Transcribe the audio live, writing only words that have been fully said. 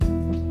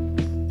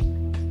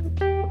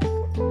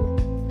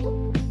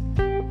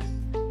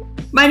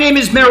My name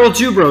is Merrill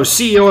Dubrow,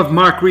 CEO of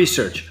Mark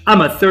Research.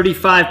 I'm a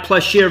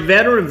 35-plus year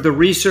veteran of the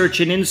research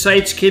and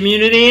insights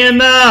community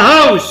and the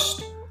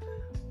host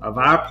of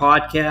our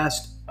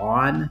podcast,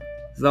 On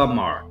the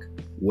Mark.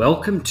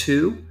 Welcome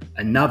to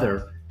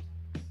another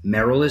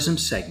Merrillism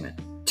segment.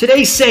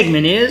 Today's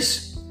segment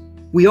is,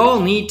 we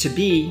all need to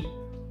be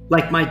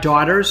like my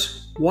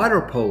daughter's water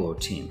polo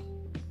team.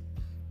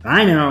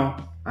 I know.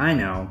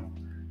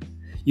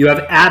 You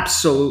have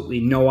absolutely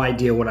no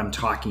idea what I'm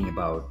talking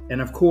about.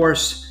 And of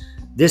course,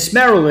 this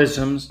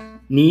Merrillism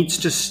needs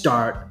to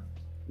start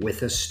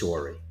with a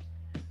story.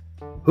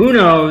 Who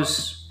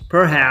knows,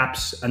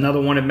 perhaps another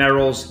one of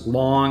Merrill's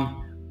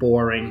long,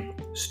 boring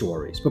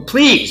stories. But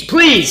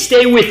please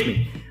stay with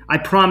me. I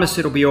promise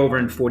it'll be over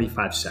in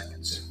 45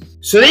 seconds.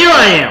 So there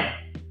I am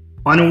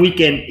on a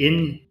weekend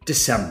in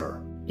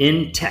December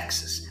in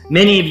Texas.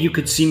 Many of you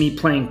could see me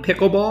playing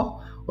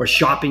pickleball or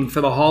shopping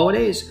for the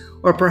holidays,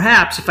 or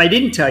perhaps, if I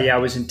didn't tell you I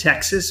was in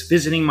Texas,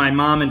 visiting my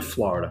mom in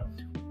Florida.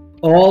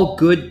 All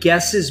good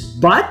guesses,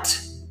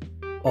 but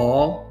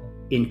all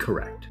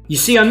incorrect. You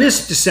see, on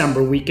this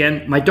December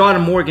weekend, my daughter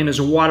Morgan is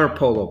a water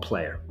polo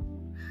player.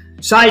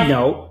 Side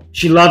note,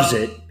 she loves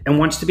it and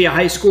wants to be a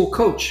high school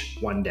coach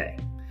one day.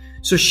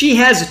 So she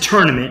has a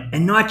tournament,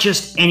 and not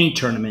just any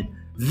tournament,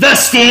 the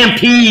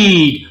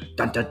Stampede!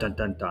 Dun, dun, dun,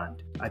 dun, dun.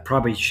 I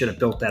probably should have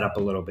built that up a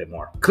little bit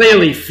more.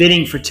 Clearly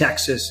fitting for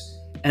Texas,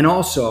 and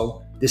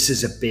also, this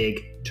is a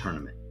big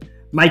tournament.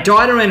 My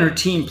daughter and her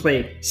team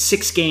played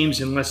 6 games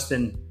in less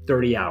than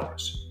 30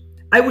 hours.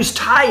 I was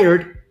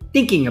tired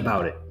thinking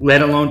about it,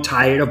 let alone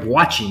tired of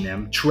watching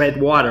them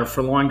tread water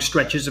for long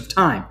stretches of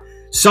time.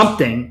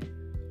 Something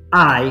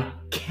I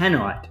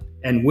cannot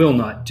and will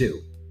not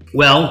do.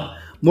 Well,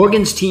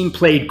 Morgan's team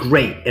played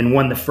great and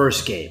won the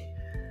first game.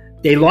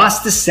 They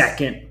lost the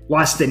second,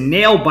 lost a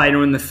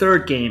nail-biter in the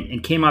third game,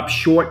 and came up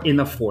short in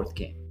the fourth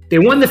game. They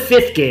won the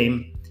fifth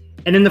game,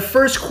 and in the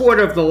first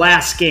quarter of the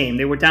last game,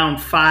 they were down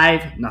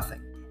 5-0.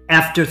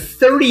 After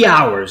 30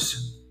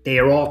 hours, they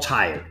are all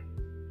tired,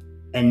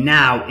 and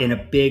now in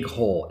a big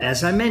hole.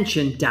 As I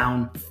mentioned,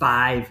 down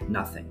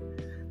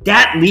 5-0.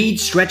 That lead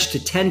stretched to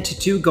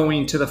 10-2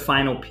 going into the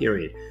final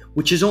period,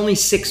 which is only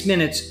 6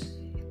 minutes,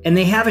 and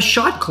they have a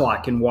shot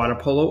clock in water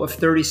polo of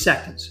 30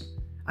 seconds.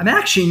 I'm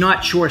actually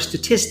not sure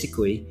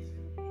statistically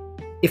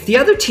if the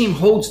other team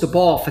holds the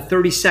ball for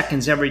 30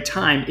 seconds every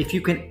time, if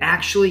you can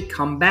actually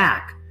come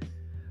back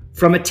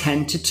from a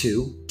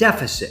 10-2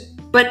 deficit.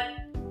 But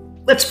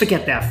let's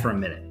forget that for a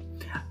minute.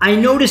 I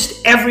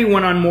noticed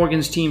everyone on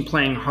Morgan's team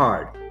playing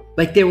hard,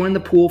 like they were in the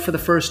pool for the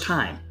first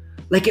time,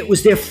 like it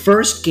was their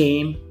first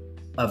game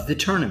of the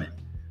tournament.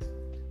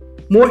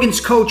 Morgan's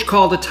coach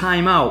called a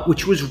timeout,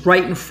 which was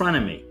right in front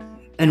of me.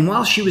 And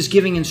while she was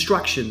giving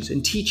instructions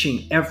and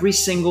teaching, every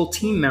single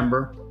team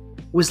member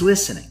was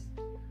listening.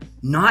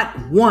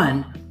 Not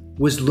one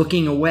was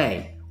looking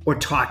away or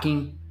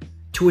talking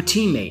to a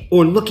teammate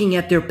or looking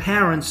at their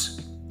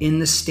parents in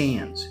the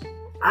stands.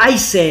 I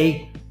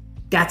say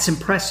that's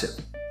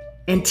impressive.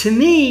 And to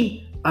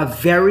me, a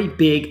very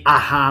big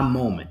aha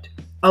moment,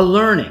 a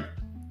learning.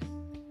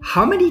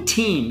 How many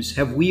teams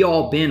have we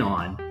all been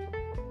on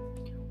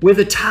where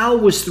the towel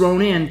was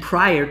thrown in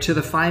prior to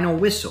the final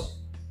whistle?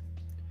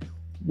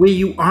 Where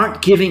you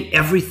aren't giving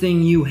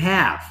everything you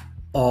have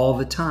all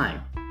the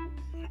time.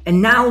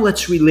 And now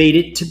let's relate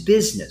it to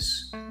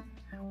business,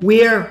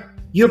 where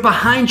you're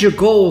behind your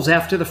goals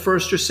after the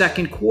first or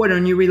second quarter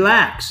and you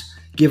relax,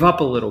 give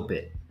up a little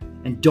bit,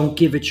 and don't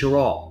give it your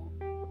all.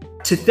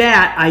 To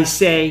that, I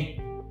say,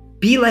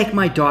 be like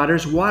my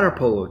daughter's water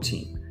polo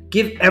team.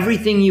 Give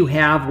everything you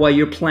have while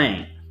you're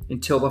playing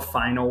until the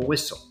final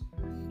whistle.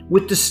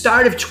 With the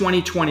start of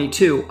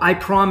 2022, I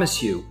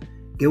promise you,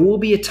 there will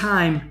be a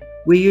time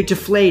where you're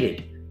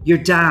deflated, you're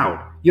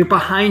down, you're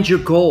behind your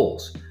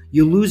goals,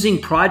 you're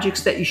losing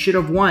projects that you should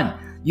have won.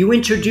 You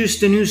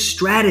introduced a new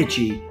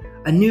strategy,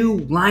 a new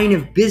line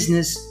of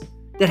business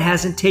that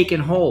hasn't taken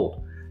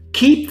hold.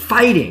 Keep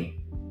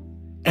fighting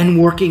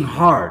and working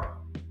hard.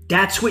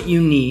 That's what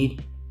you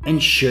need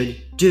and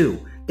should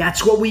do.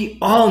 That's what we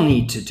all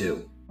need to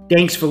do.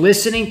 Thanks for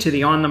listening to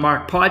the On the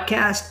Mark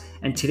podcast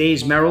and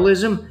today's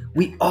Merrillism.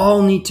 We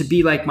all need to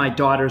be like my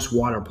daughter's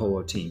water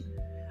polo team.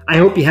 I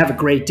hope you have a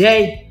great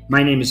day.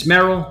 My name is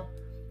Merrill.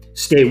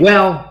 Stay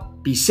well,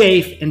 be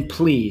safe, and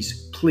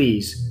please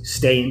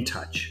stay in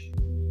touch.